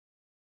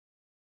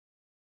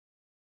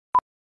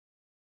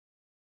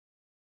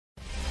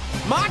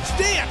Match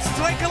day at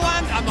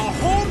Strikerland, and the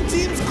home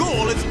team's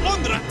goal is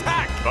under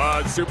attack.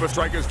 But Super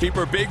Strikers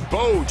keeper Big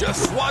Bo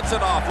just swats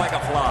it off like a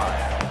fly.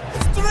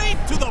 Straight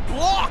to the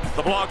block.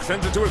 The block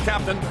sends it to his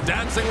captain,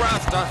 Dancing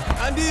Rasta.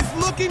 And he's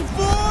looking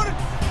for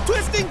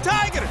Twisting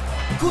Tiger.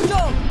 Cool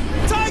Joe.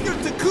 Tiger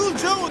to Cool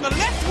Joe on the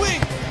left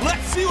wing.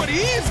 Let's see what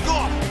he's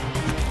got.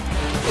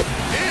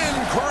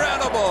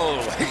 Incredible!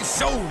 He's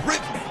so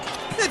rhythmic.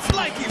 It's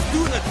like he's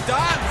doing a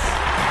dance.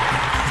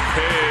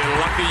 Hey,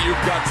 lucky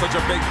you've got such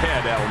a big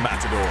head, El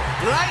Matador.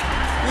 Right?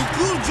 When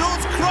Cool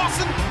Joe's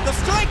crossing, the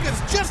strikers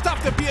just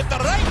have to be at the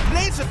right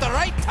place at the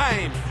right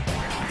time.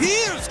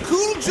 Here's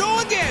Cool Joe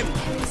again.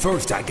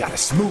 First I gotta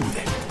smooth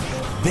it,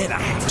 then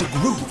I have to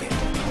groove it.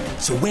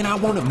 So when I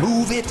want to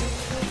move it,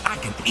 I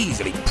can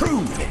easily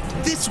prove it.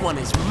 This one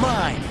is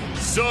mine.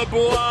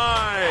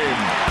 Sublime!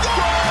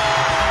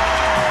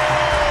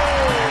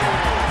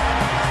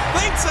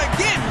 Thanks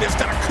again,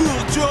 Mr.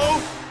 Cool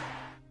Joe.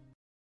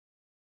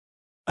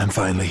 I'm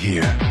finally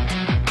here.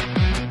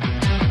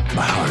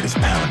 My heart is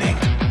pounding.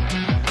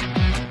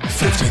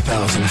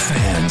 50,000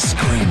 fans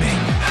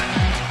screaming.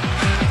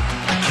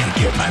 I can't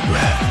get my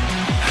breath.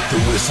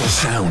 The whistle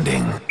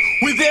sounding.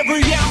 With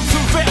every ounce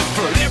of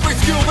effort, every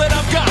skill that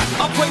I've got,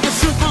 I'll play the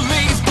Super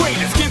League's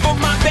greatest, give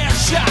them my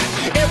best shot.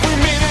 Every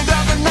minute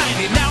of the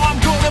 90, now I'm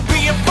gonna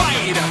be a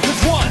fighter.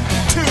 'Cause 1,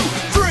 2,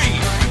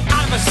 3,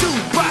 I'm a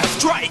super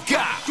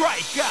striker.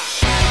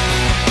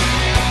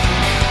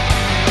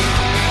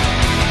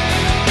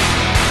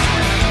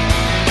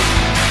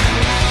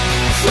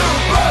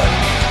 Super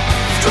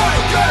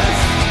Strikers!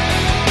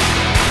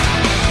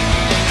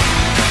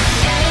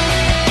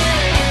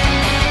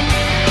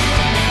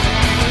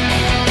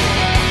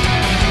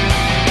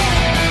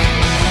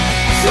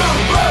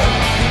 Super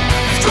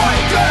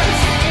Strikers!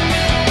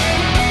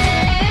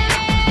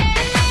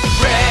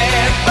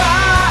 Red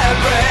by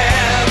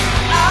red,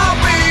 I'll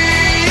be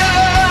a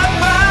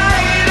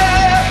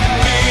fighter.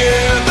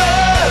 Hear the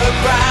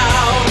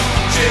crowd,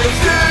 cheer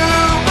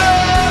Super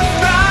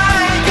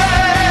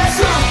Strikers!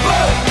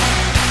 Super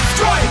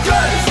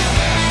Strikers!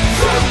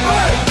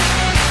 Super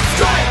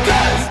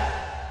Strikers!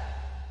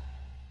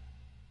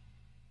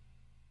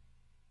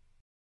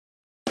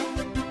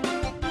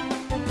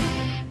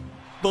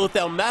 Both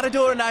El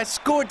Matador and I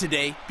scored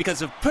today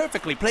because of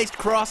perfectly placed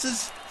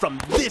crosses from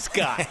this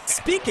guy.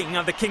 Speaking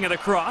of the King of the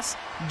Cross,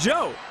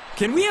 Joe,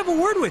 can we have a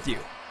word with you?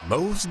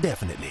 Most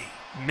definitely.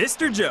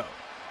 Mr. Joe,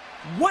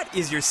 what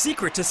is your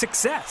secret to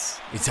success?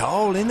 It's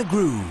all in the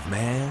groove,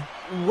 man.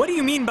 What do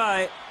you mean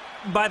by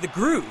the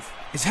groove?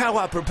 It's how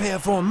I prepare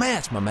for a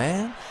match, my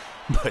man.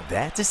 But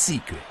that's a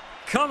secret.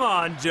 Come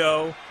on,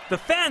 Joe. The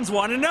fans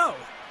want to know.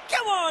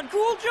 Come on,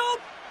 Cool Joe.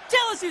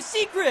 Tell us your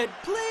secret,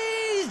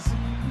 please.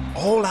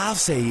 All I'll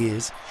say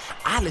is,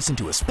 I listen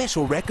to a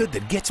special record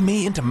that gets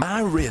me into my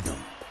rhythm.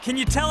 Can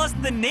you tell us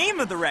the name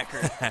of the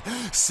record?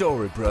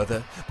 Sorry,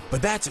 brother,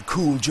 but that's a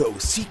Cool Joe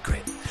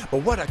secret.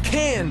 But what I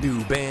can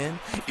do, Ben,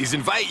 Is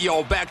invite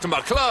y'all back to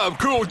my club,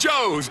 Cool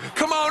Joe's.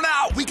 Come on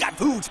out. We got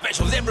food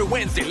specials every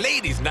Wednesday.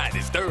 Ladies' night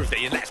is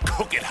Thursday, and let's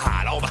cook it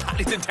hot. All the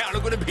hotties in town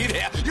are gonna be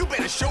there. You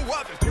better show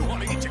up if you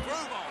want to get your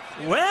groove on.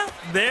 Well,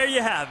 there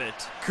you have it.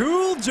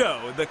 Cool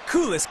Joe, the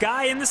coolest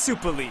guy in the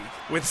Super League.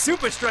 With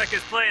Super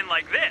Strikers playing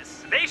like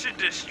this, they should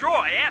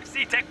destroy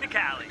FC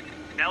Technicali.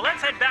 Now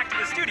let's head back to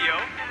the studio.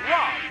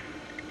 Rob.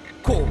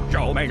 Cool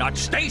Joe may not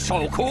stay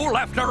so cool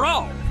after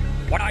all.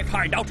 When I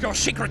find out your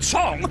secret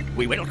song,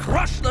 we will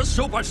crush the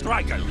Super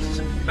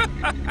Strikers.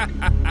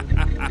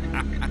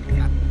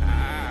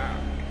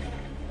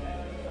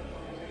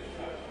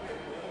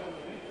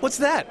 What's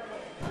that?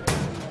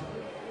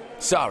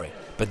 sorry,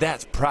 but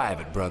that's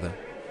private, brother.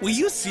 Were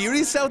you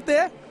serious out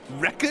there?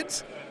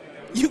 Records?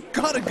 You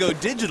gotta go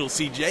digital,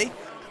 CJ.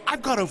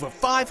 I've got over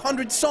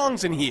 500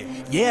 songs in here.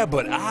 Yeah,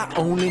 but I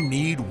only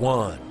need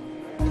one.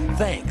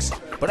 Thanks,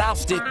 but I'll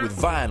stick with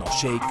vinyl,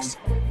 Shakes.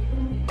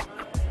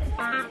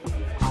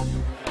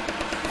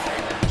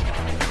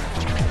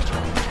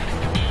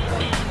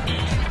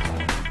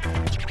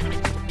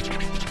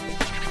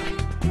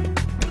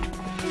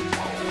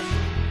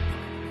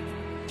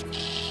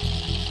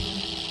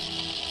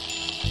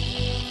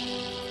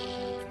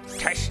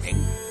 Testing.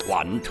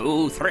 1,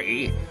 2,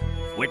 3.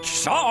 Which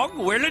song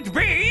will it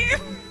be?